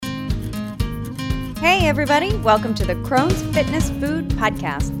Hey everybody, welcome to the Crohn's Fitness Food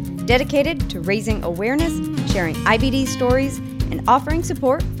Podcast, dedicated to raising awareness, sharing IBD stories, and offering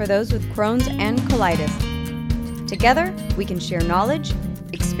support for those with Crohn's and colitis. Together, we can share knowledge,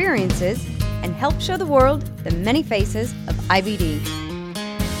 experiences, and help show the world the many faces of IBD.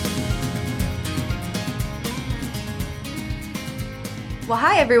 Well,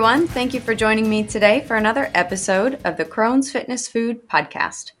 hi everyone. Thank you for joining me today for another episode of the Crohn's Fitness Food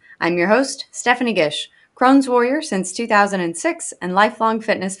Podcast. I'm your host, Stephanie Gish, Crohn's warrior since 2006 and lifelong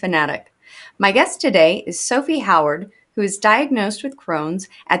fitness fanatic. My guest today is Sophie Howard, who is diagnosed with Crohn's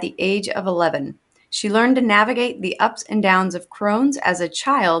at the age of 11. She learned to navigate the ups and downs of Crohn's as a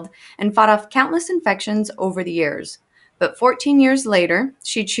child and fought off countless infections over the years. But 14 years later,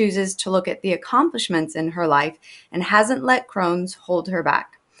 she chooses to look at the accomplishments in her life and hasn't let Crohn's hold her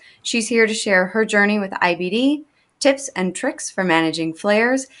back. She's here to share her journey with IBD, tips and tricks for managing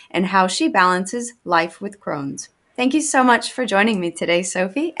flares, and how she balances life with Crohn's. Thank you so much for joining me today,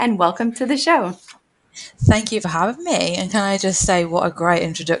 Sophie, and welcome to the show. Thank you for having me. And can I just say what a great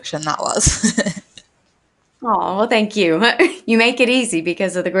introduction that was? Oh, well, thank you. You make it easy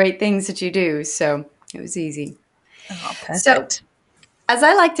because of the great things that you do, so it was easy. Oh, perfect. So, as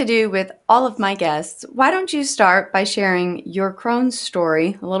I like to do with all of my guests, why don't you start by sharing your Crohn's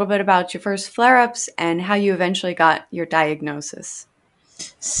story, a little bit about your first flare-ups and how you eventually got your diagnosis?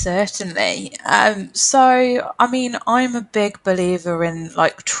 Certainly. I'm a big believer in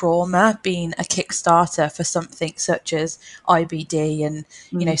trauma being a Kickstarter for something such as IBD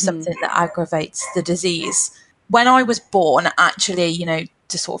and, something that aggravates the disease. When I was born, actually,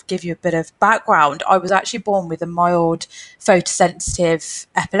 to sort of give you a bit of background, I was actually born with a mild photosensitive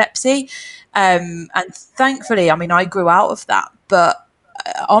epilepsy. And thankfully, I grew out of that. But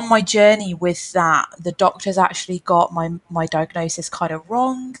on my journey with that, the doctors actually got my diagnosis kind of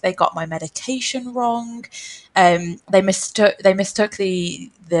wrong. They got my medication wrong. They mistook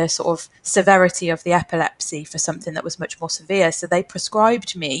the sort of severity of the epilepsy for something that was much more severe. So they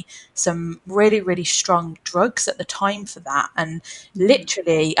prescribed me some really, really strong drugs at the time for that. And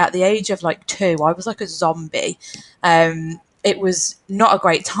literally at the age of 2, I was like a zombie. It was not a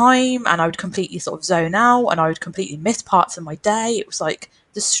great time, and I would completely sort of zone out, and I would completely miss parts of my day. It was like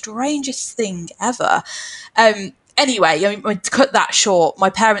the strangest thing ever. Anyway, to cut that short,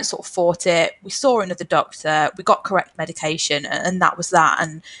 my parents sort of fought it. We saw another doctor, we got correct medication, and that was that.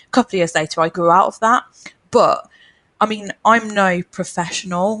 And a couple of years later, I grew out of that. But I'm no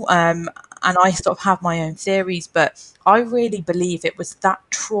professional, and I sort of have my own theories, but I really believe it was that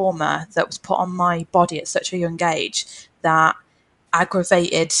trauma that was put on my body at such a young age that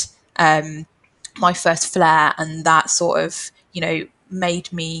aggravated my first flare, and that sort of,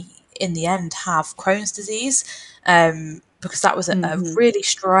 made me in the end have Crohn's disease, because that was a really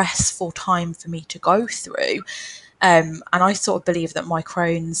stressful time for me to go through. And I sort of believe that my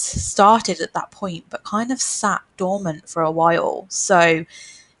Crohn's started at that point, but kind of sat dormant for a while. So,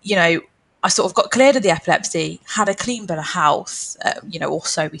 I sort of got cleared of the epilepsy, had a clean bill of health, or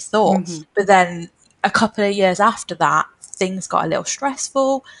so we thought. But then a couple of years after that, things got a little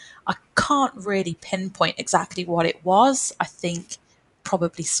stressful. I can't really pinpoint exactly what it was. I think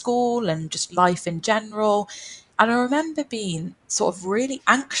probably school and just life in general. And I remember being sort of really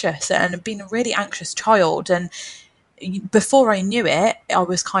anxious and being a really anxious child. And before I knew it, I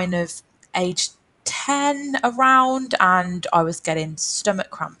was kind of aged 10 around, and I was getting stomach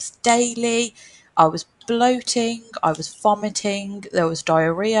cramps daily. I was bloating, I was vomiting, there was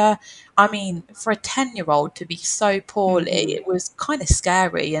diarrhea. For a 10-year-old to be so poorly, it was kind of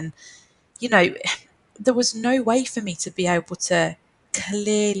scary. And, there was no way for me to be able to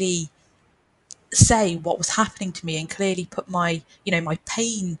clearly say what was happening to me and clearly put my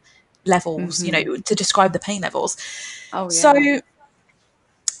pain levels, to describe the pain levels. Oh, yeah.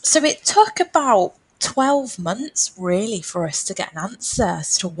 So it took about 12 months really for us to get an answer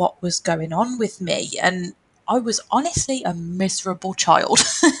as to what was going on with me. And I was honestly a miserable child.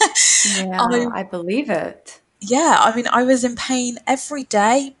 Yeah, I believe it. Yeah, I was in pain every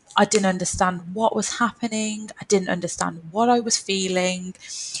day. I didn't understand what was happening. I didn't understand what I was feeling.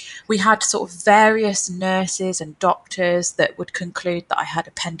 We had sort of various nurses and doctors that would conclude that I had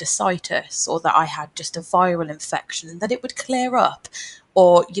appendicitis or that I had just a viral infection and that it would clear up.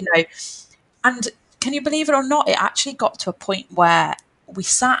 Or, and can you believe it or not, it actually got to a point where we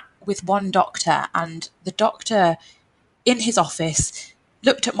sat with one doctor, and the doctor in his office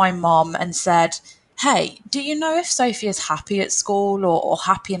looked at my mom and said, "Hey, do you know if Sophie is happy at school or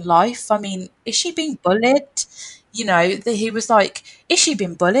happy in life? Is she being bullied?" He was like, "Is she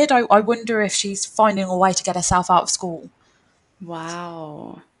being bullied? I wonder if she's finding a way to get herself out of school."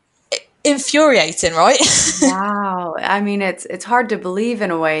 Wow. infuriating, right? Wow. I mean, it's hard to believe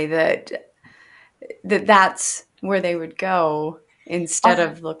in a way that's where they would go instead I,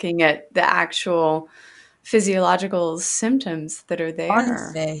 of looking at the actual physiological symptoms that are there.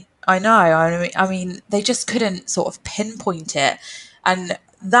 honestly, I know. I mean, they just couldn't sort of pinpoint it, and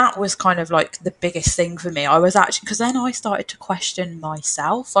that was kind of like the biggest thing for me. I was actually, because then I started to question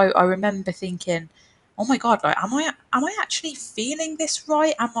myself. I remember thinking, "Oh my God, like, am I actually feeling this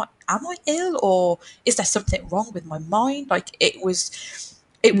right? Am I ill, or is there something wrong with my mind?" Like it was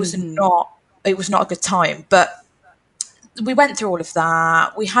Hmm. not it was not a good time, but we went through all of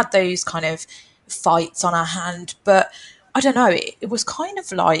that. We had those kind of fights on our hand, but I don't know. It was kind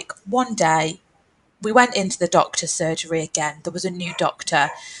of like one day we went into the doctor's surgery again. There was a new doctor,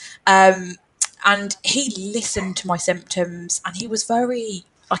 um, and he listened to my symptoms, and he was very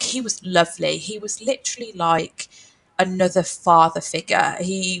like he was lovely. He was literally like another father figure.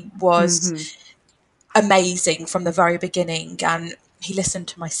 He was Hmm. amazing from the very beginning, and he listened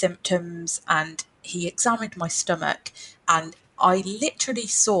to my symptoms and he examined my stomach, and I literally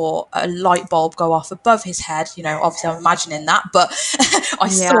saw a light bulb go off above his head. Obviously I'm imagining that, but I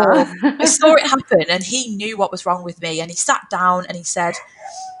saw I Yeah. saw it happen, and he knew what was wrong with me, and he sat down and he said,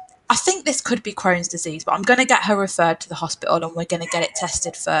 "I think this could be Crohn's disease, but I'm going to get her referred to the hospital and we're going to get it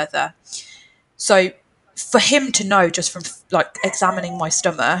tested further." So for him to know just from like examining my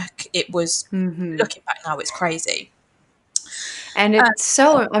stomach, it was, Hmm. looking back now, it's crazy. And it's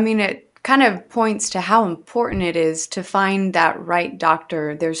so, I mean, it kind of points to how important it is to find that right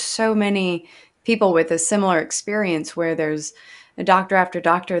doctor. There's so many people with a similar experience where there's a doctor after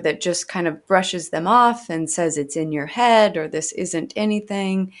doctor that just kind of brushes them off and says it's in your head or this isn't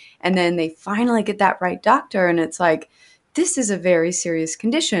anything. And then they finally get that right doctor, and it's like, this is a very serious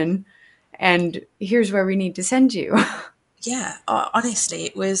condition, and here's where we need to send you. Yeah, honestly,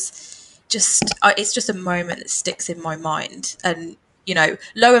 it was just, it's just a moment that sticks in my mind. And,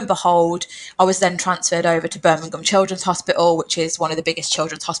 lo and behold, I was then transferred over to Birmingham Children's Hospital, which is one of the biggest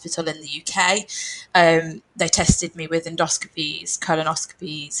children's hospital in the UK. They tested me with endoscopies,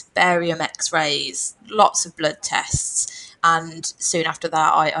 colonoscopies, barium x-rays, lots of blood tests. And soon after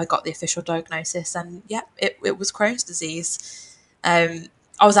that, I got the official diagnosis, and yeah, it was Crohn's disease. Um,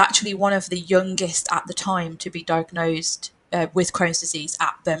 I was actually one of the youngest at the time to be diagnosed with Crohn's disease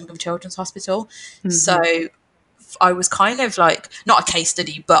at Birmingham Children's Hospital. So Hmm. I was kind of like, not a case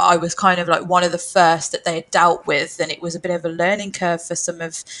study, but I was kind of like one of the first that they had dealt with, and it was a bit of a learning curve for some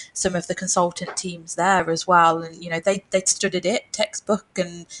of the consultant teams there as well. And they'd studied it, textbook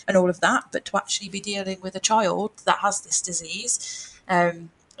and all of that, but to actually be dealing with a child that has this disease,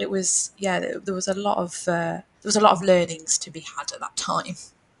 it was, yeah, there was a lot of learnings to be had at that time.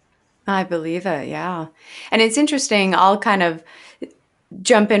 I believe it. Yeah. And it's interesting. I'll kind of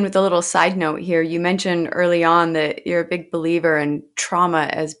jump in with a little side note here. You mentioned early on that you're a big believer in trauma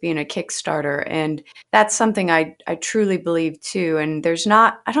as being a Kickstarter, and that's something I truly believe too. And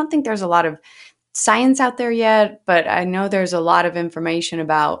I don't think there's a lot of science out there yet, but I know there's a lot of information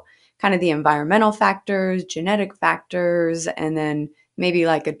about kind of the environmental factors, genetic factors, and then maybe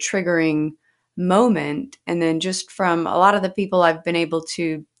like a triggering moment. And then just from a lot of the people I've been able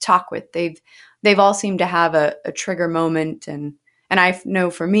to talk with, they've all seemed to have a trigger moment. And I know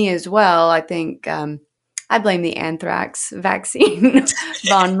for me as well, I think I blame the anthrax vaccine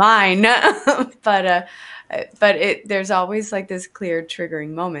on mine, but there's always like this clear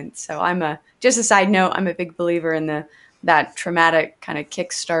triggering moment. So just a side note, I'm a big believer in that traumatic kind of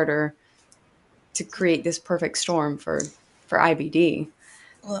Kickstarter to create this perfect storm for IBD.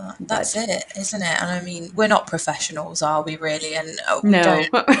 Well, that's But it, isn't it? And I mean, we're not professionals, are we really? And we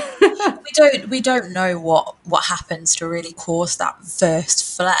don't no. we don't we don't know what happens to really cause that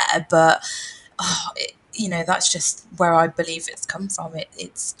first flare, but that's just where I believe it's come from.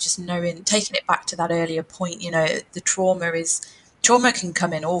 It's just knowing, taking it back to that earlier point. The trauma can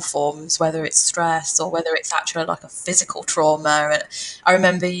come in all forms, whether it's stress or whether it's actually like a physical trauma. And I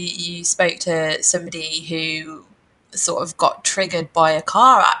remember you spoke to somebody who sort of got triggered by a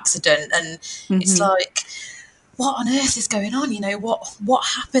car accident, and it's Hmm. like, what on earth is going on? What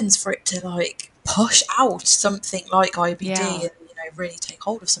happens for it to like push out something like IBD Yeah. and really take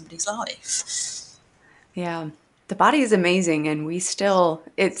hold of somebody's life? Yeah. The body is amazing, and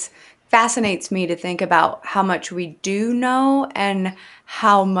it fascinates me to think about how much we do know and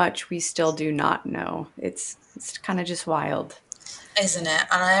how much we still do not know. It's kind of just wild. Isn't it?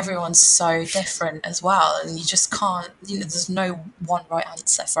 And everyone's so different as well, and you just can't. There's no one right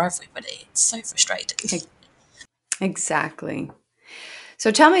answer for everybody. It's so frustrating. Exactly. So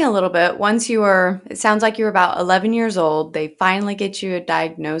tell me a little bit. It sounds like you were about 11 years old. They finally get you a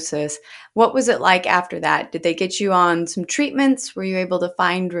diagnosis. What was it like after that? Did they get you on some treatments? Were you able to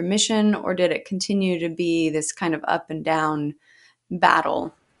find remission, or did it continue to be this kind of up and down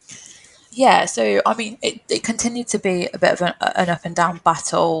battle? Yeah, so I mean, it continued to be a bit of an up and down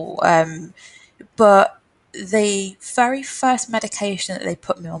battle, but the very first medication that they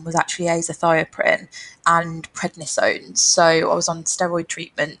put me on was actually azathioprine and prednisone. So I was on steroid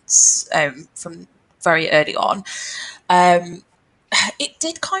treatments from very early on. Um, it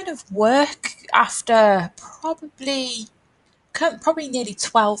did kind of work after probably nearly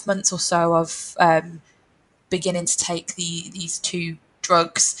 12 months or so of beginning to take these two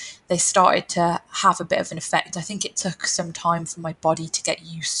drugs. They started to have a bit of an effect. I think it took some time for my body to get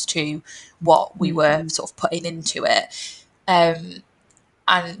used to what we were Mhm. sort of putting into it. And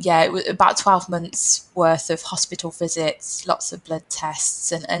yeah, it was about 12 months worth of hospital visits, lots of blood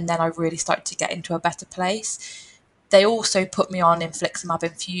tests, and then I really started to get into a better place. They also put me on infliximab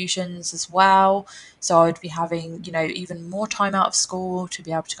infusions as well. So I'd be having, even more time out of school to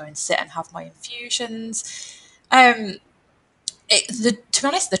be able to go and sit and have my infusions. Um, to be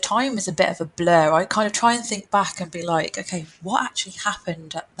honest, the time is a bit of a blur. I kind of try and think back and be like, okay, what actually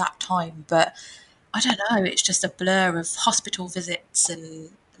happened at that time? But I don't know. It's just a blur of hospital visits and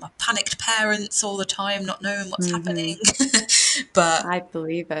my panicked parents all the time, not knowing what's happening. Mhm. But I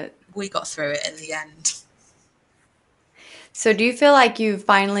believe it. we got through it in the end. So do you feel like you've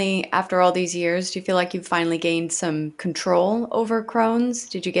finally, after all these years, do you feel like you've finally gained some control over Crohn's?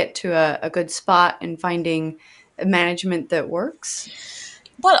 Did you get to a good spot in finding a management that works?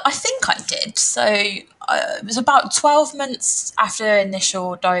 Well, I think I did. So it was about 12 months after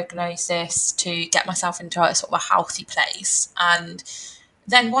initial diagnosis to get myself into a sort of a healthy place. And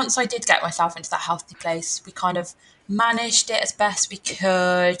then once I did get myself into that healthy place, we kind of managed it as best we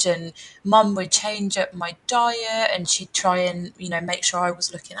could. And mum would change up my diet and she'd try and, make sure I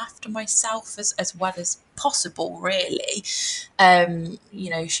was looking after myself as well as possible, really.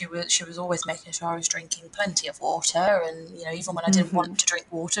 She was always making sure I was drinking plenty of water, and even when I didn't want Mhm. to drink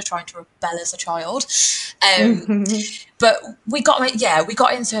water, trying to rebel as a child. Um, Mhm. but we got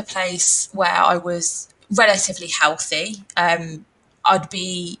into a place where I was relatively healthy. I'd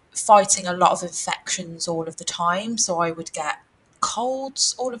be fighting a lot of infections all of the time, so I would get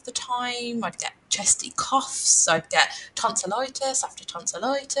colds all of the time. I'd get chesty coughs. I'd get tonsillitis after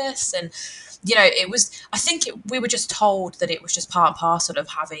tonsillitis, and it was. I think we were just told that it was just part and parcel of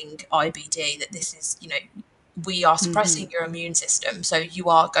having IBD. That this is, we are suppressing Mhm. your immune system, so you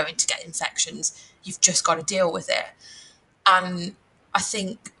are going to get infections. You've just got to deal with it. And I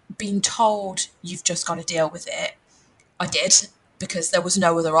think being told you've just got to deal with it, I did, because there was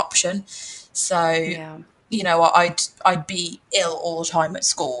no other option. So, Yeah. I'd be ill all the time at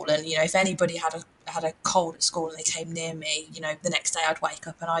school, and if anybody had a cold at school and they came near me, the next day I'd wake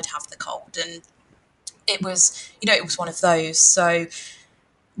up and I'd have the cold, and it was one of those. So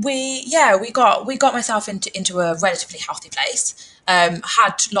we got myself into a relatively healthy place.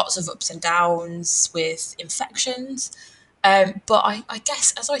 Had lots of ups and downs with infections, but I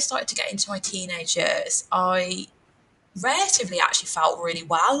guess as I started to get into my teenage years, I relatively actually felt really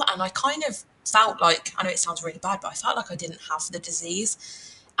well, and I kind of felt like, I know it sounds really bad, but I felt like I didn't have the disease.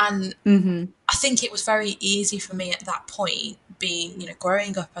 And Mhm. I think it was very easy for me at that point, being,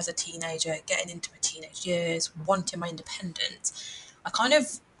 growing up as a teenager, getting into my teenage years, wanting my independence. I kind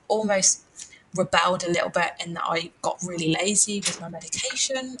of almost rebelled a little bit in that I got really lazy with my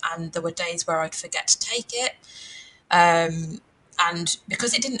medication, and there were days where I'd forget to take it. And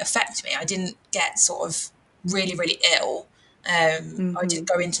because it didn't affect me, I didn't get sort of really, really ill. I didn't Mhm.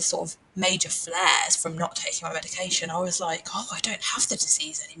 go into sort of major flares from not taking my medication. I was like, oh, I don't have the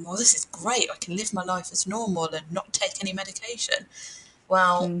disease anymore. This is great. I can live my life as normal and not take any medication.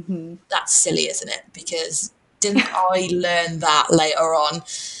 Well, Mhm. that's silly, isn't it? Because didn't I learn that later on?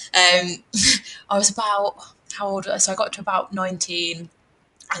 I was about, how old? So I got to about 19,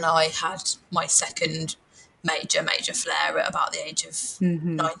 and I had my second major flare at about the age of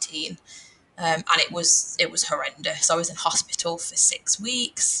Mhm. 19. And it was horrendous. I was in hospital for 6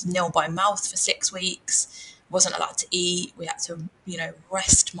 weeks, nil by mouth for 6 weeks. Wasn't allowed to eat. We had to,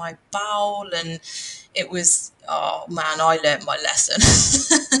 rest my bowel, and it was, oh man, I learnt my lesson.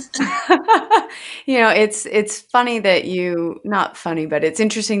 It's funny that you not funny, but it's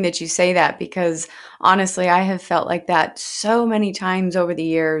interesting that you say that because honestly, I have felt like that so many times over the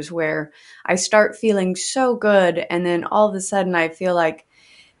years where I start feeling so good and then all of a sudden I feel like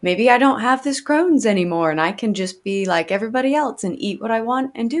maybe I don't have this Crohn's anymore and I can just be like everybody else and eat what I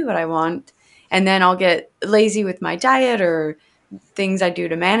want and do what I want. And then I'll get lazy with my diet or things I do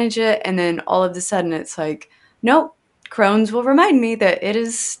to manage it. And then all of a sudden it's like, nope, Crohn's will remind me that it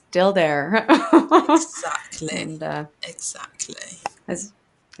is still there. Exactly. And Exactly.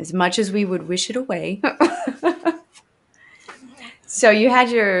 as much as we would wish it away. So you had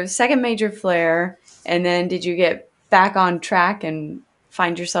your second major flare, and then did you get back on track and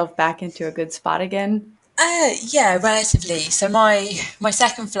find yourself back into a good spot again? Yeah, relatively. So my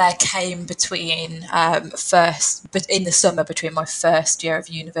second flare came between but in the summer between my first year of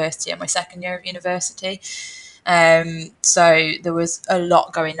university and my second year of university. So there was a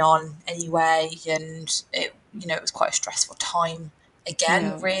lot going on anyway, and it was quite a stressful time again,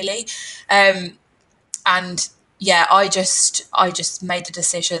 Yeah. really. And yeah, I just made a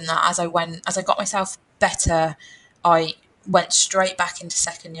decision that as I got myself better, I went straight back into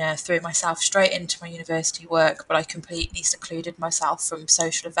second year, threw myself straight into my university work, but I completely secluded myself from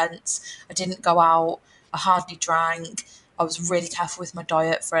social events. I didn't go out, I hardly drank. I was really careful with my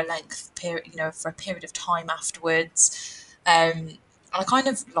diet for a length period, for a period of time afterwards. And I kind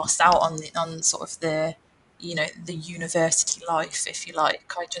of lost out on sort of the university life, if you like.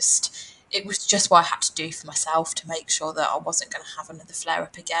 It was just what I had to do for myself to make sure that I wasn't going to have another flare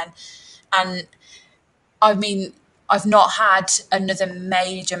up again. And I mean, I've not had another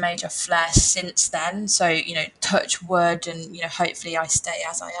major flare since then. So, touch wood, and, hopefully I stay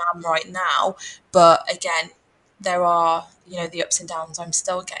as I am right now. But again, there are, the ups and downs. I'm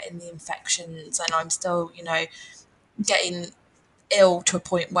still getting the infections, and I'm still, getting ill to a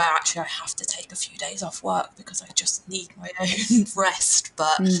point where actually I have to take a few days off work because I just need my own rest.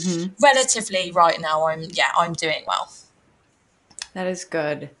 But Mm-hmm. relatively right now, I'm doing well. That is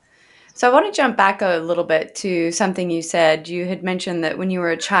good. So I want to jump back a little bit to something you said. You had mentioned that when you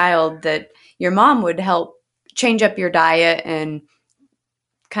were a child that your mom would help change up your diet and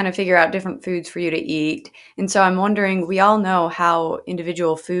kind of figure out different foods for you to eat. And so I'm wondering, we all know how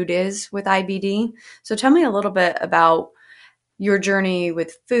individual food is with IBD. So tell me a little bit about your journey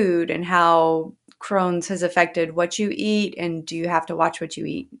with food and how Crohn's has affected what you eat, and do you have to watch what you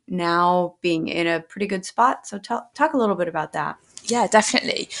eat now being in a pretty good spot? So talk a little bit about that. Yeah,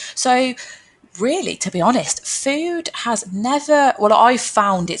 definitely. So really, to be honest, food has never, well, I've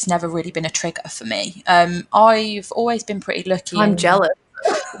found it's never really been a trigger for me. I've always been pretty lucky I'm in, jealous.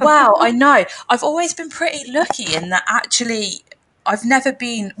 wow, I know. I've always been pretty lucky in that actually I've never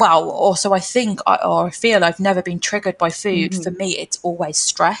been, well, also or I feel I've never been triggered by food. For Hmm. me, it's always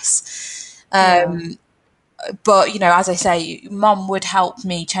stress. Yeah. But as I say, mum would help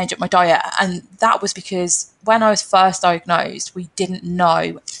me change up my diet, and that was because when I was first diagnosed, we didn't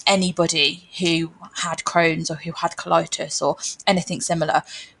know anybody who had Crohn's or who had colitis or anything similar.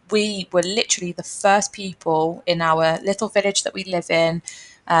 We were literally the first people in our little village that we live in.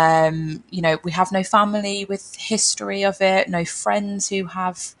 We have no family with history of it, no friends who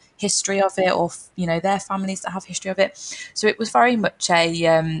have history of it, or their families that have history of it. So it was very much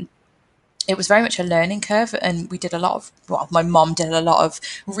a learning curve, and we did a lot of, well, my mom did a lot of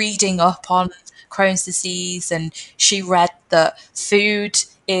reading up on Crohn's disease, and she read that food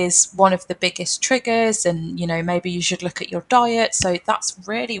is one of the biggest triggers, and maybe you should look at your diet. So that's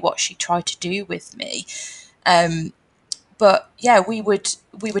really what she tried to do with me. But yeah, we would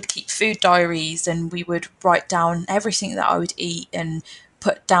keep food diaries, and we would write down everything that I would eat and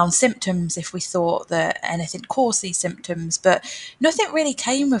put down symptoms if we thought that anything caused these symptoms. But nothing really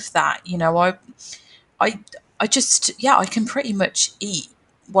came of that. I I just, yeah, I can pretty much eat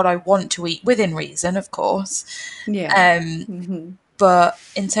what I want to eat within reason, of course. Yeah. Um, Hmm. but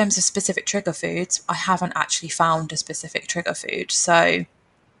in terms of specific trigger foods, I haven't actually found a specific trigger food. So,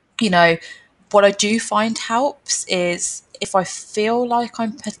 you know, what I do find helps is if I feel like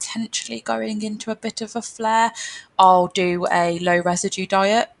I'm potentially going into a bit of a flare, I'll do a low residue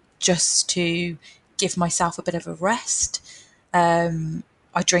diet just to give myself a bit of a rest.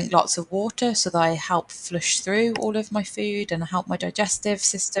 I drink lots of water so that I help flush through all of my food and help my digestive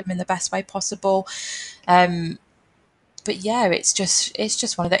system in the best way possible. Um, but yeah, it's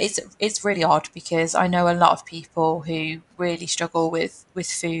just one of the, it's really odd because I know a lot of people who really struggle with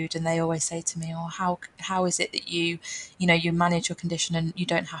food, and they always say to me, "Oh, how is it that you manage your condition and you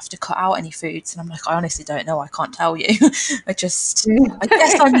don't have to cut out any foods?" And I'm like, I honestly don't know. I can't tell you. I guess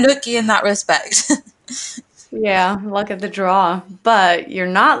I'm lucky in that respect. Yeah, luck of the draw. But you're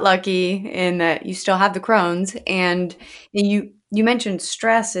not lucky in that you still have the Crohn's, and you mentioned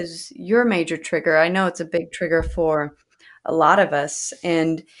stress is your major trigger. I know it's a big trigger for a lot of us.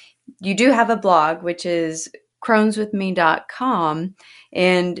 And you do have a blog, which is crohnswithme.com.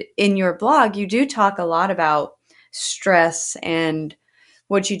 And in your blog, you do talk a lot about stress and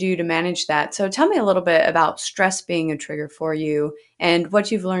what you do to manage that. So tell me a little bit about stress being a trigger for you and what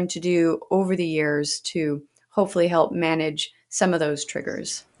you've learned to do over the years to hopefully help manage some of those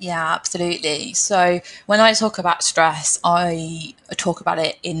triggers. Yeah, absolutely. So when I talk about stress, I talk about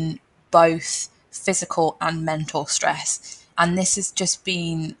it in both physical and mental stress. And this has just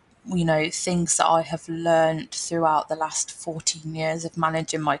been, things that I have learned throughout the last 14 years of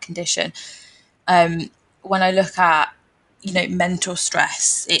managing my condition. When I look at, mental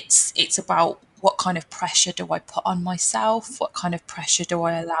stress, it's about what kind of pressure do I put on myself? What kind of pressure do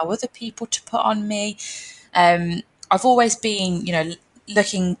I allow other people to put on me? I've always been,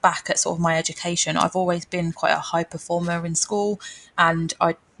 looking back at sort of my education, I've always been quite a high performer in school, and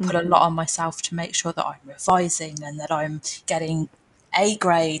I put a lot on myself to make sure that I'm revising and that I'm getting A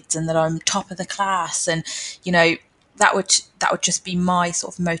grades and that I'm top of the class, and that would just be my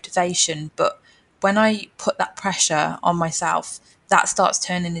sort of motivation. But when I put that pressure on myself, that starts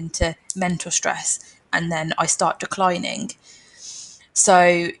turning into mental stress, and then I start declining.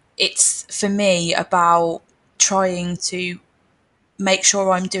 So it's for me about trying to make sure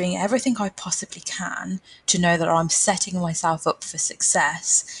I'm doing everything I possibly can to know that I'm setting myself up for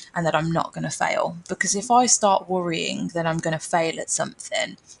success and that I'm not going to fail. Because if I start worrying that I'm going to fail at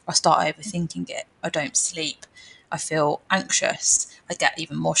something, I start overthinking it. I don't sleep. I feel anxious. I get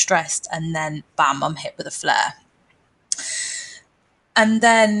even more stressed. And then, bam, I'm hit with a flare. And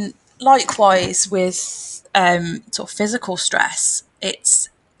then, likewise, with sort of physical stress, it's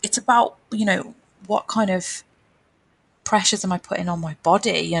about, what kind of pressures am I putting on my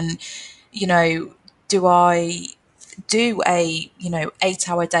body? And, do I do a,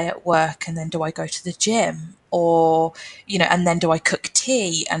 8-hour day at work and then do I go to the gym? Or, and then do I cook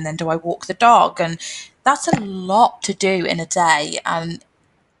tea and then do I walk the dog? And that's a lot to do in a day. And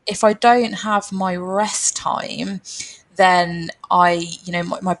if I don't have my rest time, then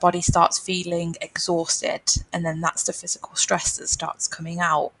my body starts feeling exhausted, and then that's the physical stress that starts coming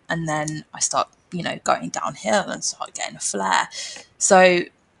out, and then I start, going downhill and start getting a flare. So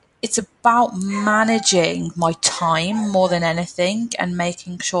it's about managing my time more than anything, and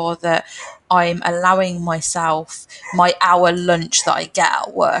making sure that I'm allowing myself my hour lunch that I get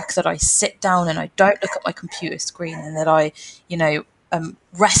at work, that I sit down and I don't look at my computer screen, and that I,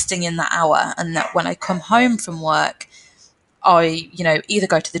 resting in that hour, and that when I come home from work, I, either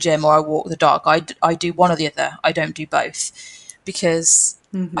go to the gym or I walk the dog. I do one or the other. I don't do both, because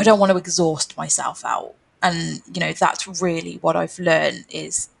I don't want to exhaust myself out. And, that's really what I've learned,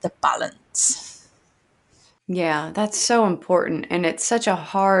 is the balance. Yeah, that's so important. And it's such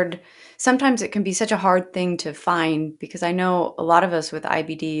a sometimes it can be such a hard thing to find because I know a lot of us with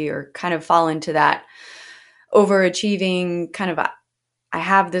IBD are kind of fall into that overachieving kind of I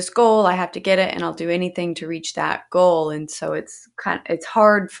have this goal, I have to get it, and I'll do anything to reach that goal. And so it's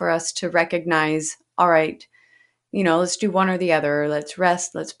hard for us to recognize, all right, let's do one or the other. Let's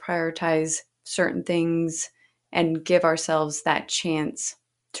rest, let's prioritize certain things and give ourselves that chance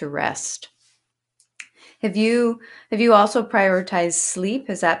to rest. Have you also prioritized sleep?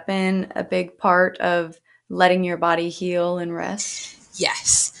 Has that been a big part of letting your body heal and rest?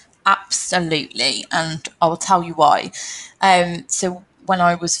 Yes, absolutely. And I will tell you why. So when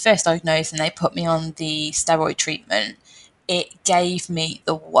I was first diagnosed and they put me on the steroid treatment, it gave me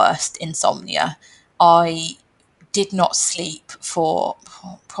the worst insomnia. I did not sleep for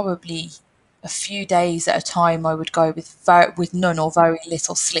probably a few days at a time. I would go with none or very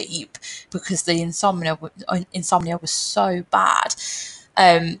little sleep, because the insomnia was so bad.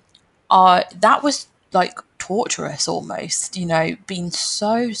 That was like torturous almost, being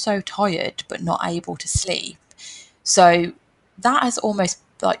so tired but not able to sleep. So that has almost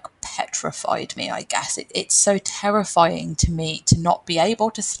like petrified me, I guess. It's so terrifying to me to not be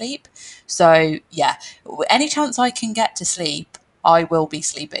able to sleep. So yeah, any chance I can get to sleep, I will be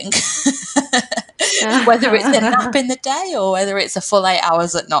sleeping. Whether it's a nap in the day or whether it's a full 8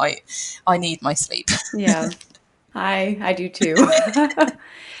 hours at night, I need my sleep. Yeah, I do too.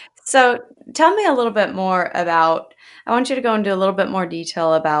 So tell me a little bit more about, I want you to go into a little bit more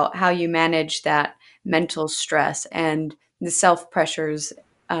detail about how you manage that mental stress and the self pressures,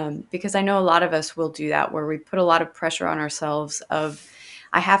 because I know a lot of us will do that where we put a lot of pressure on ourselves of,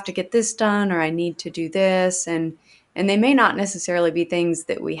 I have to get this done or I need to do this. And they may not necessarily be things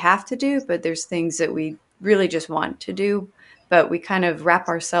that we have to do, but there's things that we really just want to do. But we kind of wrap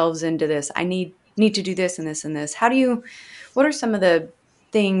ourselves into this, I need to do this and this and this. What are some of the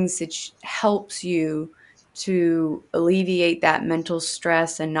things that helps you to alleviate that mental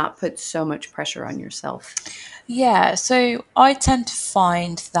stress and not put so much pressure on yourself? Yeah, so I tend to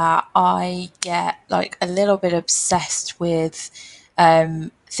find that I get like a little bit obsessed with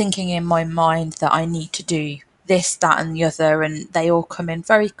thinking in my mind that I need to do this, that, and the other, and they all come in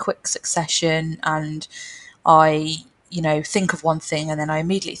very quick succession, and I, think of one thing and then I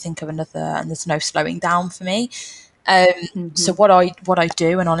immediately think of another, and there's no slowing down for me. So what I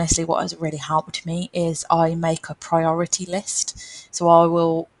do, and honestly what has really helped me, is I make a priority list.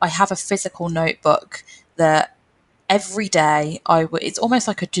 So I have a physical notebook that every day it's almost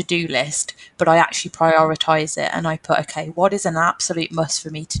like a to-do list, but I actually prioritize it, and I put, okay, what is an absolute must for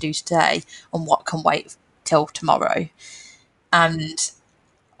me to do today and what can wait till tomorrow. And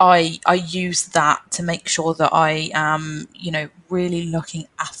I use that to make sure that I am, really looking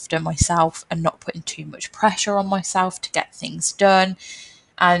after myself and not putting too much pressure on myself to get things done.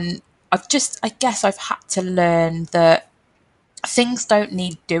 And I guess I've had to learn that things don't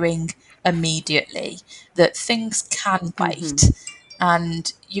need doing immediately, that things can wait.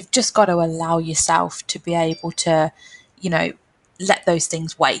 And you've just got to allow yourself to be able to, let those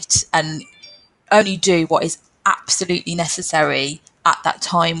things wait and only do what is absolutely necessary at that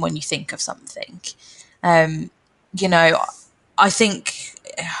time when you think of something. You know, I think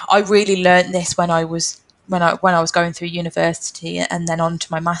I really learned this when I was going through university and then on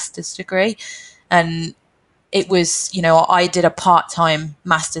to my master's degree. And it was, I did a part-time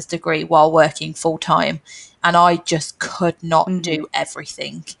master's degree while working full-time, and I just could not do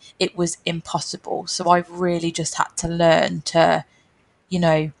everything. It was impossible. So I really just had to learn to,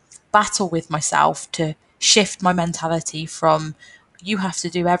 battle with myself, to shift my mentality from you have to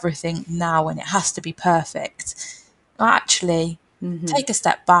do everything now and it has to be perfect. Actually, take a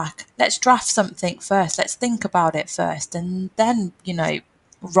step back. Let's draft something first. Let's think about it first, and then,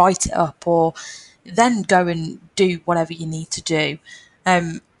 write it up, or then go and do whatever you need to do.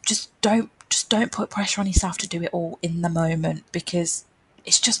 Just don't put pressure on yourself to do it all in the moment, because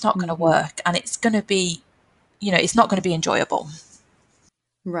it's just not going to work, and it's going to be, it's not going to be enjoyable.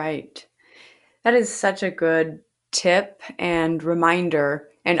 Right. That is such a good tip and reminder.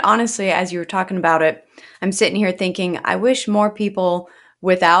 And honestly, as you were talking about it, I'm sitting here thinking, I wish more people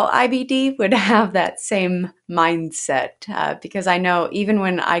without IBD would have that same mindset, because I know even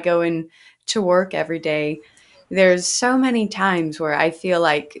when I go in to work every day, there's so many times where I feel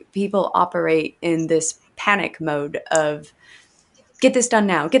like people operate in this panic mode of get this done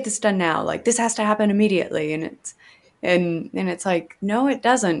now, get this done now. Like this has to happen immediately. And it's like, no, it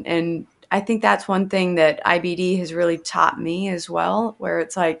doesn't. And I think that's one thing that IBD has really taught me as well, where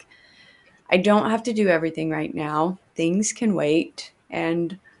it's like, I don't have to do everything right now. Things can wait.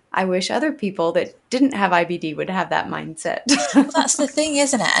 And I wish other people that didn't have IBD would have that mindset. Well, that's the thing,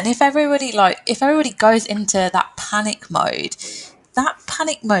 isn't it? And if everybody goes into that panic mode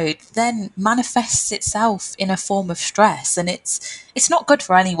then manifests itself in a form of stress, and it's not good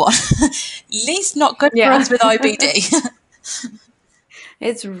for anyone. At least not good for us with IBD.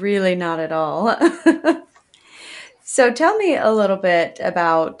 It's really not at all. So tell me a little bit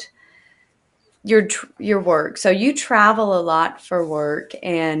about your work. So you travel a lot for work,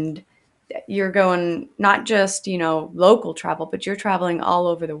 and you're going not just, local travel, but you're traveling all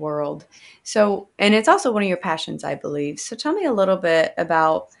over the world. So, and it's also one of your passions, I believe. So tell me a little bit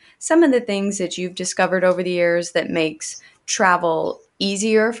about some of the things that you've discovered over the years that makes travel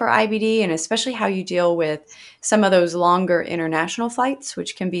easier for IBD, and especially how you deal with some of those longer international flights,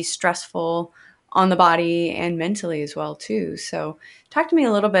 which can be stressful on the body and mentally as well, too. So talk to me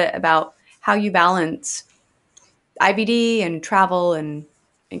a little bit about how you balance IBD and travel and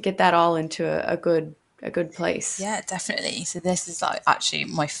get that all into a good place. Yeah, definitely. So this is like actually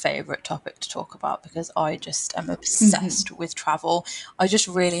my favorite topic to talk about, because I just am obsessed with travel. I just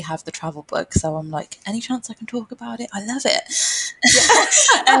really have the travel bug. So I'm like, any chance I can talk about it? I love it.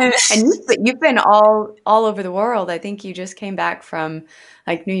 And you've been all over the world. I think you just came back from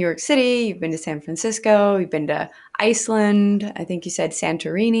like New York City. You've been to San Francisco. You've been to Iceland. I think you said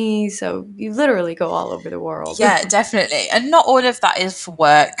Santorini. So you literally go all over the world. Yeah, definitely. And not all of that is for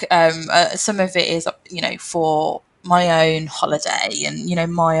work. Some of it is, for my own holiday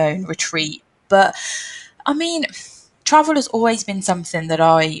and, my own retreat. But I mean, travel has always been something that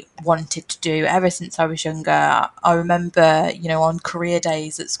I wanted to do ever since I was younger. I remember, on career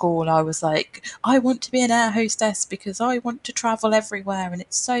days at school, I was like, I want to be an air hostess because I want to travel everywhere and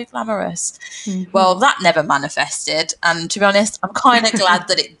it's so glamorous. Well, that never manifested. And to be honest, I'm kind of glad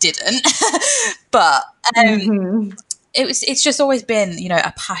that it didn't. But it's just always been,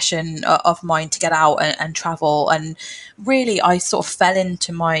 a passion of mine to get out and travel. And really, I sort of fell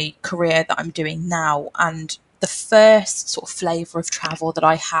into my career that I'm doing now. And the first sort of flavour of travel that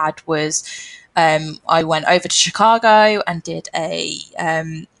I had was I went over to Chicago and did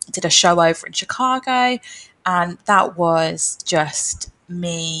a show over in Chicago. And that was just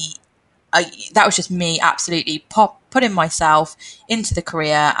me. That was just me absolutely putting myself into the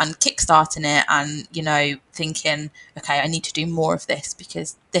career and kickstarting it, and thinking, okay, I need to do more of this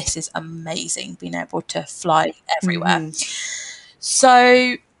because this is amazing, being able to fly everywhere. Mm-hmm.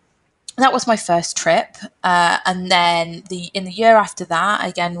 So that was my first trip, and then in the year after that,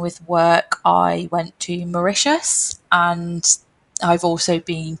 again with work, I went to Mauritius, and I've also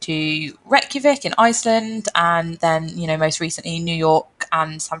been to Reykjavik in Iceland, and then most recently New York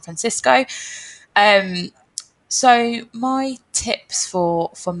and San Francisco. Um, so my tips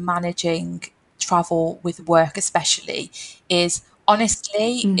for managing travel with work, especially, is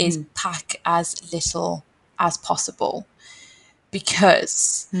honestly is Mm-hmm. pack as little as possible,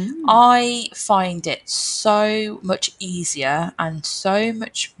 because Mm-hmm. I find it so much easier and so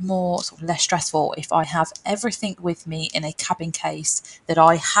much more sort of less stressful if I have everything with me in a cabin case that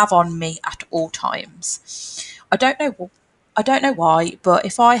I have on me at all times. I don't know I don't know why, but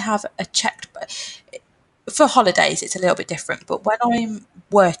if I have a checked for holidays it's a little bit different, but when I'm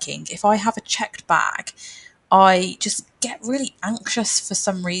working, if I have a checked bag, I just get really anxious for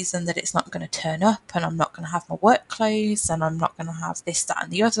some reason that it's not going to turn up, and I'm not going to have my work clothes, and I'm not going to have this, that, and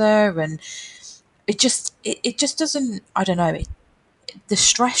the other. And it just doesn't, I don't know, the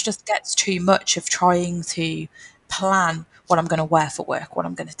stress just gets too much of trying to plan what I'm going to wear for work, what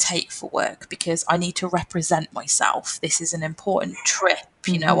I'm going to take for work, because I need to represent myself. This is an important trip.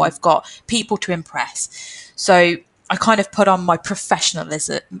 Mm-hmm. I've got people to impress. So I kind of put on my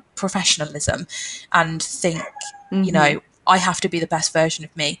professionalism and think, Mm-hmm. I have to be the best version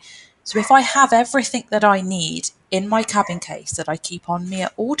of me. So if I have everything that I need in my cabin case that I keep on me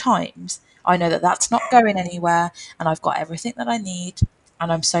at all times, I know that that's not going anywhere, and I've got everything that I need,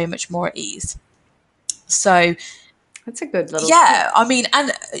 and I'm so much more at ease. So That's a good little tip. yeah, I mean,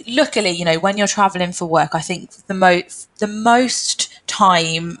 and luckily, when you're traveling for work, I think the most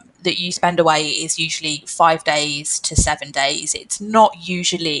time that you spend away is usually 5 days to 7 days. It's not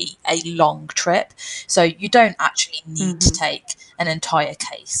usually a long trip, so you don't actually need to Mm-hmm. take an entire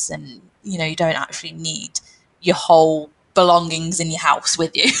case, and you don't actually need your whole belongings in your house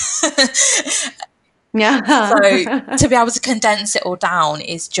with you. So Yeah. to be able to condense it all down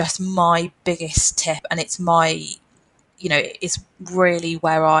is just my biggest tip, and it's really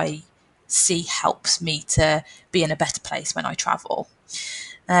where I see helps me to be in a better place when I travel.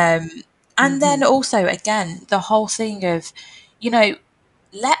 And Mm-hmm. then also, again, the whole thing of, you know,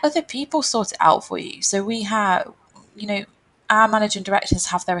 let other people sort it out for you. So we have, you know, our managing directors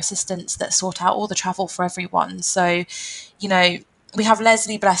have their assistants that sort out all the travel for everyone. So, you know, we have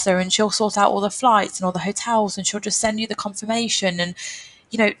Leslie, bless her, and she'll sort out all the flights and all the hotels, and she'll just send you the confirmation. And,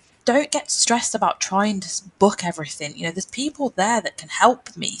 you know, don't get stressed about trying to book everything. There's people there that can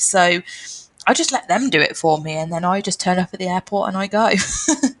help me. So I just let them do it for me, and then I just turn up at the airport and I go.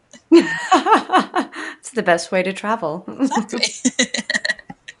 It's the best way to travel. Exactly.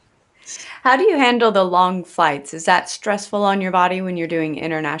 How do you handle the long flights? Is that stressful on your body when you're doing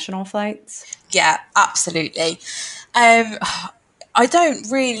international flights? Yeah, absolutely. Um, I don't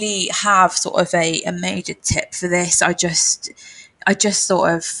really have sort of a major tip for this. I just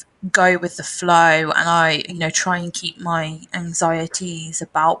sort of go with the flow, and I try and keep my anxieties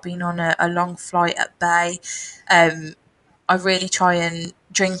about being on a long flight at bay. Um, I really try and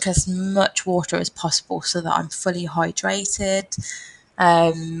drink as much water as possible so that I'm fully hydrated.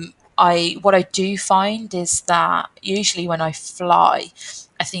 I what I do find is that usually when I fly,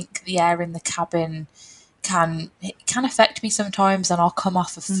 I think the air in the cabin can affect me sometimes, and I'll come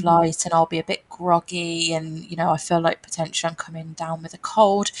off a Mhm. flight and I'll be a bit groggy, and I feel like potentially I'm coming down with a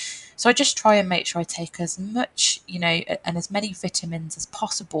cold. So I just try and make sure I take as much, and as many vitamins as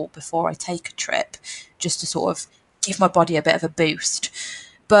possible before I take a trip, just to sort of give my body a bit of a boost.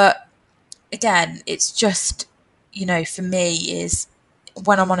 But again, it's just, for me is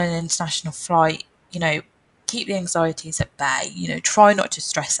when I'm on an international flight, keep the anxieties at bay, try not to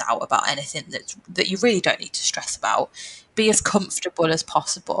stress out about anything that you really don't need to stress about. Be as comfortable as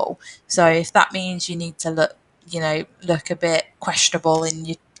possible. So if that means you need to look a bit questionable in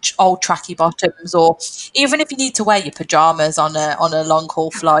your old tracky bottoms, or even if you need to wear your pajamas on a long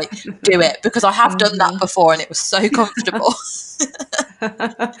haul flight, do it, because I have done that Mhm. before and it was so comfortable.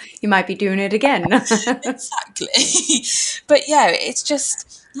 You might be doing it again. Exactly. But yeah, it's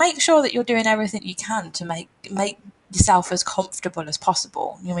just make sure that you're doing everything you can to make yourself as comfortable as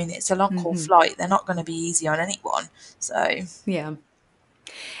possible. I mean, it's a long haul Mhm. flight. They're not going to be easy on anyone. So Yeah.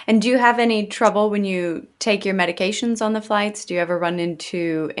 And do you have any trouble when you take your medications on the flights? Do you ever run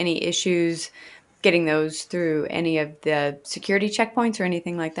into any issues getting those through any of the security checkpoints or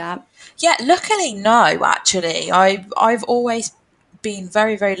anything like that? Yeah, luckily, no, actually. I've always been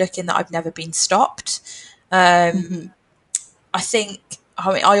very, very lucky in that I've never been stopped. Hmm. I think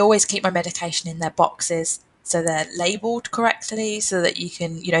I always keep my medication in their boxes so they're labelled correctly so that you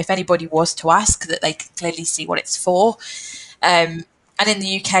can, if anybody was to ask, that they can clearly see what it's for. Um, and in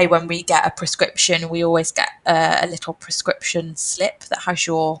the UK, when we get a prescription, we always get a little prescription slip that has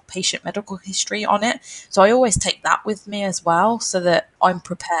your patient medical history on it. So I always take that with me as well, so that I'm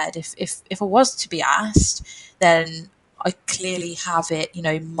prepared. If I was to be asked, then I clearly have it,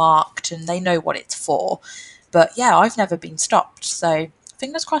 marked, and they know what it's for. But yeah, I've never been stopped. So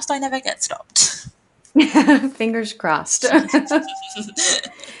fingers crossed, I never get stopped. Fingers crossed.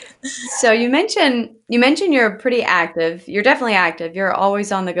 So you mentioned you're pretty active. You're definitely active. You're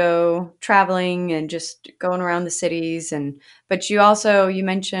always on the go, traveling and just going around the cities but you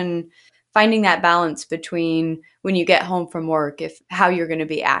mentioned finding that balance between when you get home from work, if how you're going to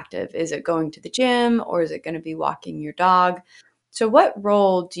be active. Is it going to the gym or is it going to be walking your dog? So what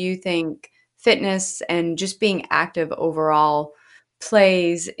role do you think fitness and just being active overall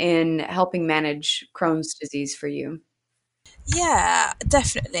plays in helping manage Crohn's disease for you? Yeah,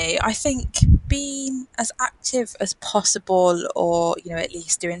 definitely. I think being as active as possible, or at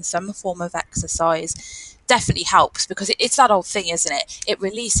least doing some form of exercise, definitely helps, because it's that old thing, isn't it? It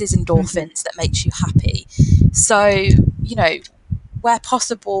releases Mhm. endorphins that makes you happy. So, where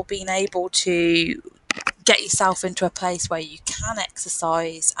possible, being able to get yourself into a place where you can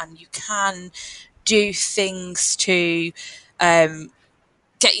exercise and you can do things to um,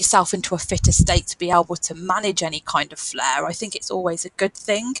 get yourself into a fitter state to be able to manage any kind of flare. I think it's always a good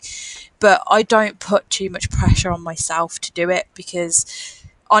thing, but I don't put too much pressure on myself to do it, because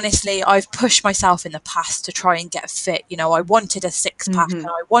honestly, I've pushed myself in the past to try and get fit. I wanted a six pack and Mhm.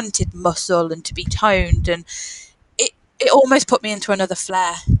 I wanted muscle and to be toned, and it almost put me into another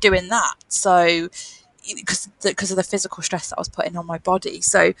flare doing that. So, because of the physical stress that I was putting on my body.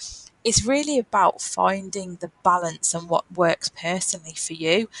 So it's really about finding the balance and what works personally for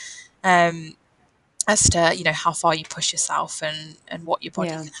you, um, as to how far you push yourself and what your body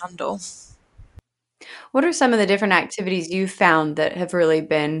Yeah. can handle. What are some of the different activities you found that have really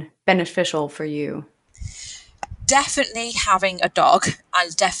been beneficial for you? Definitely having a dog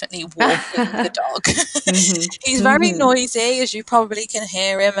and definitely walking the dog. Mhm. He's very Mhm. noisy, as you probably can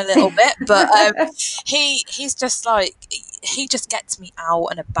hear him a little bit, but he's just like, he just gets me out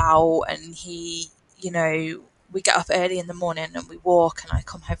and about, and we get up early in the morning and we walk, and I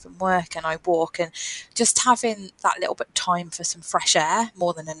come home from work and I walk, and just having that little bit of time for some fresh air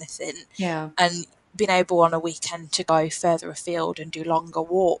more than anything, Yeah. and being able on a weekend to go further afield and do longer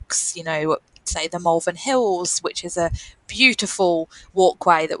walks, say the Malvern Hills, which is a beautiful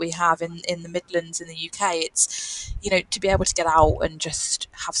walkway that we have in the Midlands in the UK. It's, to be able to get out and just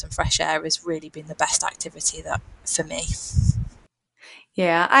have some fresh air has really been the best activity that for me.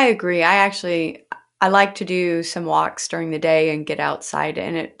 Yeah, I agree. I like to do some walks during the day and get outside,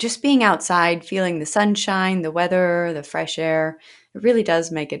 and it just being outside, feeling the sunshine, the weather, the fresh air, it really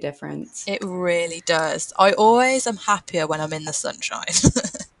does make a difference. It really does. I always am happier when I'm in the sunshine.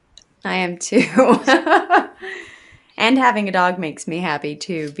 I am too. And having a dog makes me happy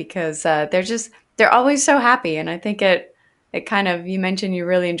too because they're always so happy, and I think it kind of you mentioned you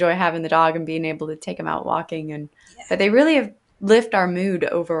really enjoy having the dog and being able to take them out walking, but Yeah, they really lift our mood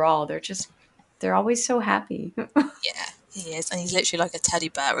overall. They're always so happy. yeah, he is, and he's literally like a teddy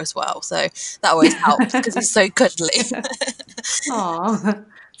bear as well. So that always helps because he's so cuddly. Aw,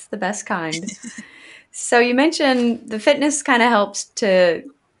 it's the best kind. So you mentioned the fitness kind of helps to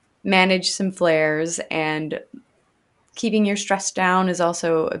manage some flares, and keeping your stress down is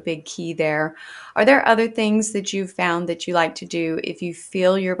also a big key there. Are there other things that you've found that you like to do if you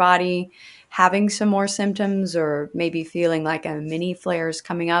feel your body having some more symptoms or maybe feeling like a mini flare is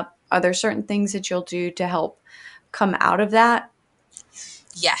coming up? Are there certain things that you'll do to help come out of that?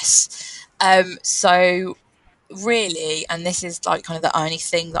 Yes. So really, and this is like kind of the only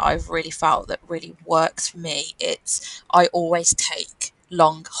thing that I've really felt that really works for me, it's I always take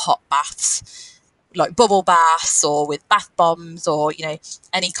long hot baths, like bubble baths or with bath bombs, or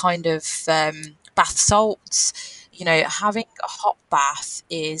any kind of bath salts. Having a hot bath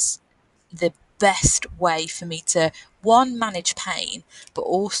is the best way for me to, one, manage pain, but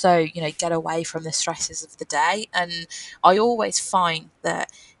also get away from the stresses of the day. And I always find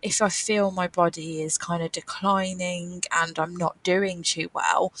that if I feel my body is kind of declining and I'm not doing too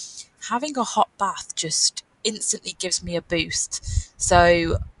well, having a hot bath just instantly gives me a boost.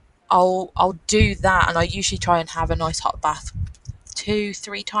 So I'll do that, and I usually try and have a nice hot bath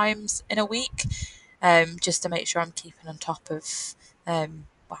 2-3 times in a week, just to make sure I'm keeping on top of,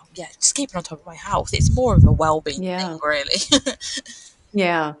 just keeping on top of my health. It's more of a well-being thing, Yeah. really.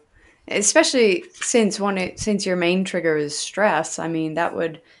 Yeah. Especially since your main trigger is stress, I mean, that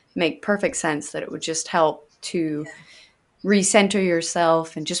would make perfect sense that it would just help to recenter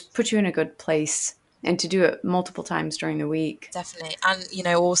yourself and just put you in a good place and to do it multiple times during the week. Definitely. And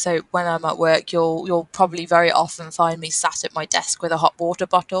also when I'm at work, you'll probably very often find me sat at my desk with a hot water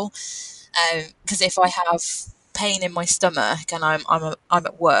bottle. Because if I have pain in my stomach and I'm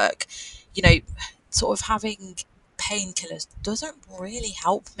at work, you know, sort of having painkillers doesn't really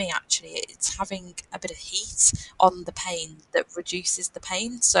help me. Actually, it's having a bit of heat on the pain that reduces the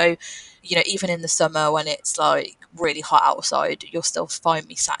pain. So, even in the summer when it's like really hot outside, you'll still find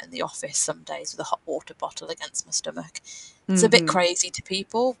me sat in the office some days with a hot water bottle against my stomach. It's a bit Hmm. crazy to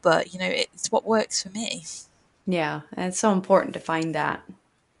people, but it's what works for me. Yeah, and it's so important to find that.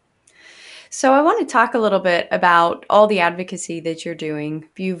 So I want to talk a little bit about all the advocacy that you're doing.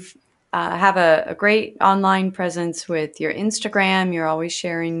 You've have a great online presence with your Instagram. You're always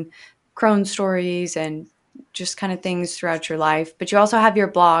sharing Crohn stories and just kind of things throughout your life. But you also have your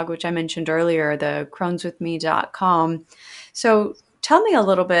blog, which I mentioned earlier, the crohnswithme.com. So tell me a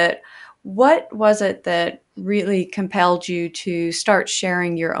little bit, what was it that really compelled you to start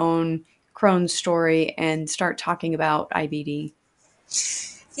sharing your own Crohn's story and start talking about IBD?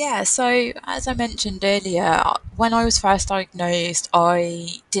 Yeah, so as I mentioned earlier, when I was first diagnosed, I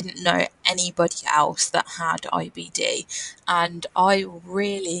didn't know anybody else that had IBD, and I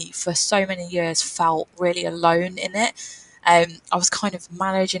really, for so many years, felt really alone in it. I was kind of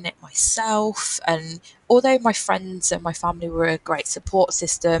managing it myself, and although my friends and my family were a great support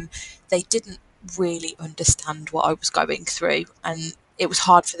system, they didn't really understand what I was going through, and it was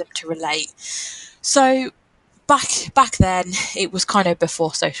hard for them to relate. So back then it was kind of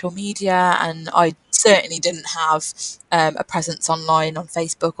before social media, and I certainly didn't have a presence online on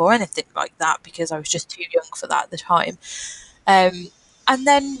Facebook or anything like that because I was just too young for that at the time. um, and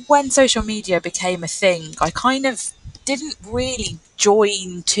then when social media became a thing, I kind of didn't really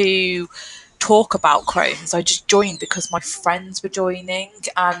join to talk about Crohn's. I just joined because my friends were joining,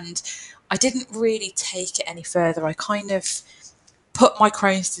 and I didn't really take it any further. I kind of put my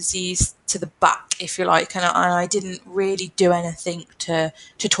Crohn's disease to the back, if you like, and I didn't really do anything to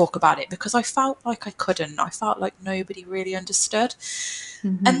talk about it because I felt like I couldn't. I felt like nobody really understood.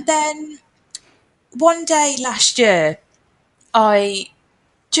 Hmm. And then one day last year, I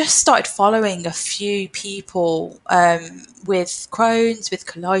just started following a few people with Crohn's, with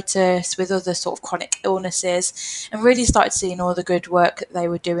colitis, with other sort of chronic illnesses, and really started seeing all the good work that they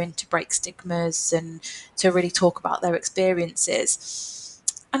were doing to break stigmas and to really talk about their experiences.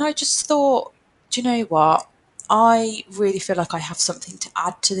 And I just thought, do you know what? I really feel like I have something to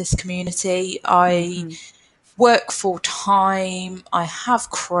add to this community. I Hmm. work full time. I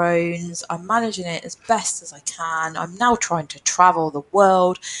have Crohn's. I'm managing it as best as I can. I'm now trying to travel the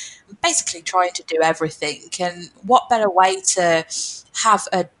world. I'm basically trying to do everything. And what better way to have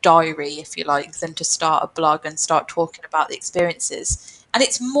a diary, if you like, than to start a blog and start talking about the experiences? And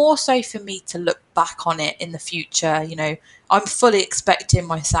it's more so for me to look back on it in the future. I'm fully expecting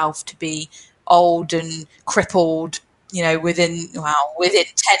myself to be old and crippled, within 10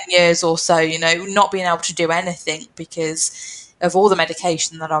 years or so, not being able to do anything because of all the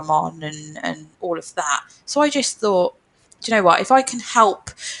medication that I'm on and all of that. So I just thought, do you know what? If I can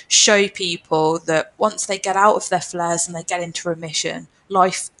help show people that once they get out of their flares and they get into remission,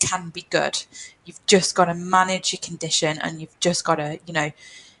 life can be good. You've just got to manage your condition, and you've just got to,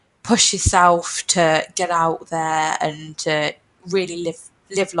 push yourself to get out there and to really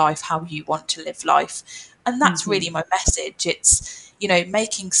live life how you want to live life. And that's Hmm. really my message. It's,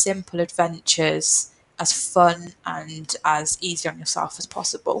 making simple adventures as fun and as easy on yourself as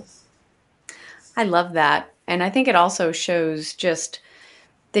possible. I love that. And I think it also shows just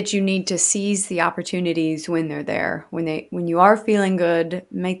that you need to seize the opportunities when they're there. When you are feeling good,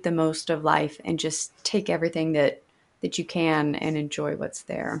 make the most of life and just take everything that you can and enjoy what's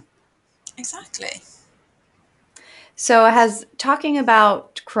there. Exactly. So has talking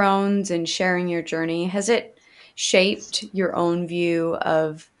about Crohn's and sharing your journey, has it shaped your own view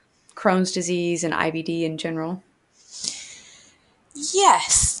of Crohn's disease and IBD in general?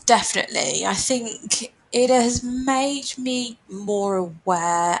 Yes, definitely. I think it has made me more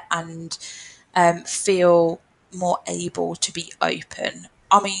aware and feel more able to be open.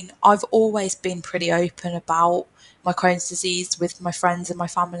 I mean, I've always been pretty open about my Crohn's disease with my friends and my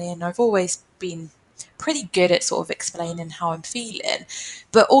family, and I've always been pretty good at sort of explaining how I'm feeling.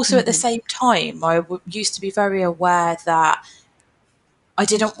 But also at the Hmm. same time, used to be very aware that I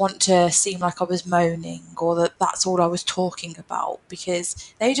didn't want to seem like I was moaning or that that's all I was talking about,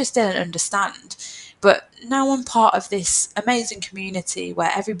 because they just didn't understand. But now I'm part of this amazing community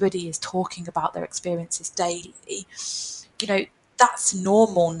where everybody is talking about their experiences daily. That's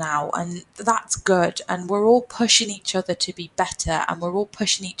normal now, and that's good. And we're all pushing each other to be better, and we're all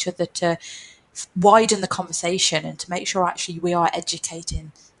pushing each other to widen the conversation and to make sure actually we are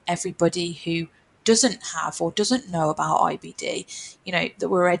educating everybody who doesn't have or doesn't know about IBD, that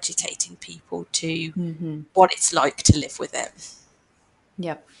we're educating people to what it's like to live with it.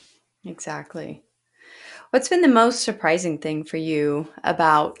 Yep, exactly. What's been the most surprising thing for you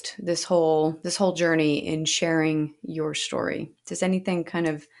about this whole journey in sharing your story? Does anything kind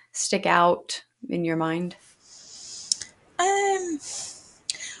of stick out in your mind? I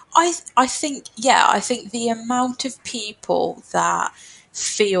think the amount of people that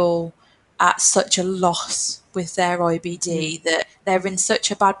feel at such a loss with their IBD, that they're in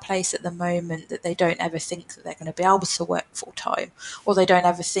such a bad place at the moment that they don't ever think that they're going to be able to work full time, or they don't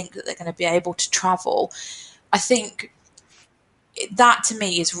ever think that they're going to be able to travel. I think that to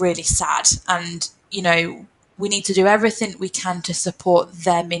me is really sad. And, we need to do everything we can to support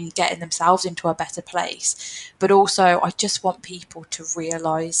them in getting themselves into a better place. But also, I just want people to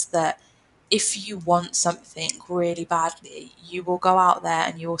realise that if you want something really badly, you will go out there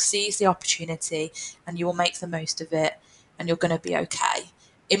and you will seize the opportunity and you will make the most of it, and you're going to be okay.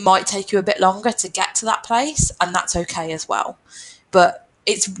 It might take you a bit longer to get to that place, and that's okay as well. But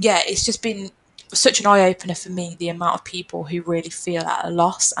it's just been such an eye-opener for me, the amount of people who really feel at a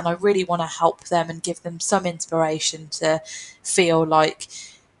loss, and I really want to help them and give them some inspiration to feel like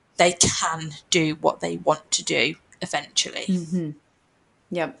they can do what they want to do eventually. Mm-hmm.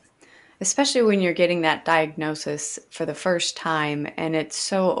 Yep. Especially when you're getting that diagnosis for the first time and it's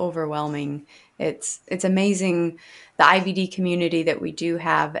so overwhelming. It's amazing, the IBD community that we do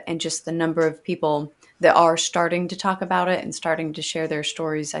have, and just the number of people that are starting to talk about it and starting to share their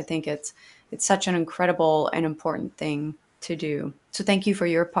stories. I think it's such an incredible and important thing to do. So thank you for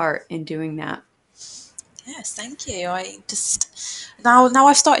your part in doing that. Yes, thank you. I just now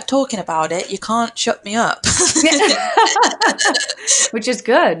I've started talking about it, you can't shut me up. Which is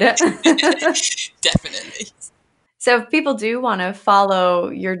good. Definitely. So if people do want to follow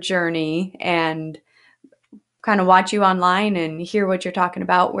your journey and kind of watch you online and hear what you're talking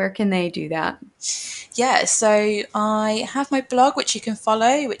about, where can they do that? Yeah, so I have my blog, which you can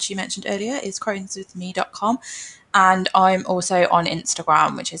follow, which you mentioned earlier, is crohnswithme.com. And I'm also on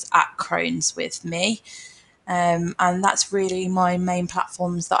Instagram, which is @crohnswithme. And that's really my main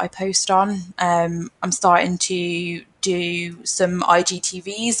platforms that I post on. I'm starting to do some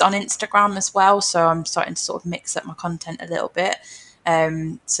IGTVs on Instagram as well. So I'm starting to sort of mix up my content a little bit,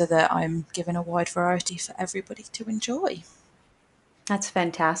 so that I'm giving a wide variety for everybody to enjoy. That's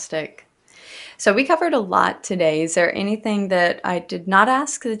fantastic. So we covered a lot today. Is there anything that I did not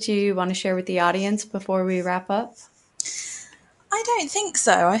ask that you want to share with the audience before we wrap up? I don't think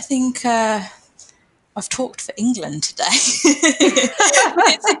so. I think I've talked for England today.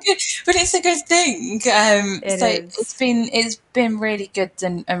 but it's a good thing. It's been really good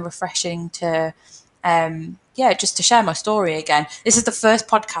and refreshing to just to share my story again. This is the first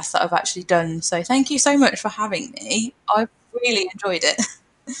podcast that I've actually done, so thank you so much for having me. I've really enjoyed it.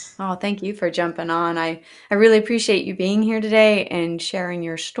 Oh, thank you for jumping on. I really appreciate you being here today and sharing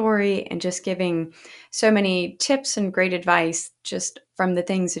your story and just giving so many tips and great advice just from the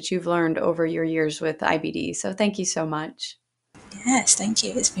things that you've learned over your years with IBD. So thank you so much. Yes, thank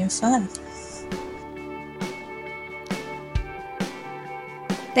you. It's been fun.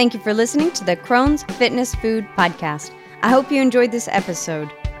 Thank you for listening to the Crohn's Fitness Food Podcast. I hope you enjoyed this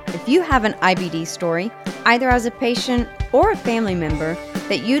episode. If you have an IBD story, either as a patient or a family member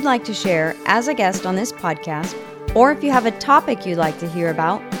that you'd like to share as a guest on this podcast, or if you have a topic you'd like to hear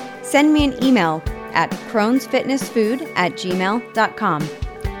about, send me an email at crohnsfitnessfood@gmail.com.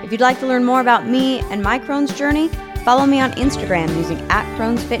 If you'd like to learn more about me and my Crohn's journey, follow me on Instagram using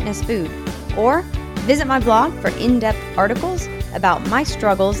 @crohnsfitnessfood, or visit my blog for in-depth articles about my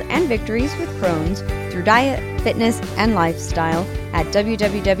struggles and victories with Crohn's through diet, fitness, and lifestyle at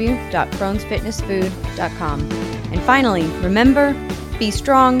www.crohnsfitnessfood.com. And finally, remember, be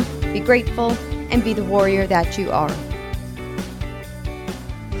strong, be grateful, and be the warrior that you are.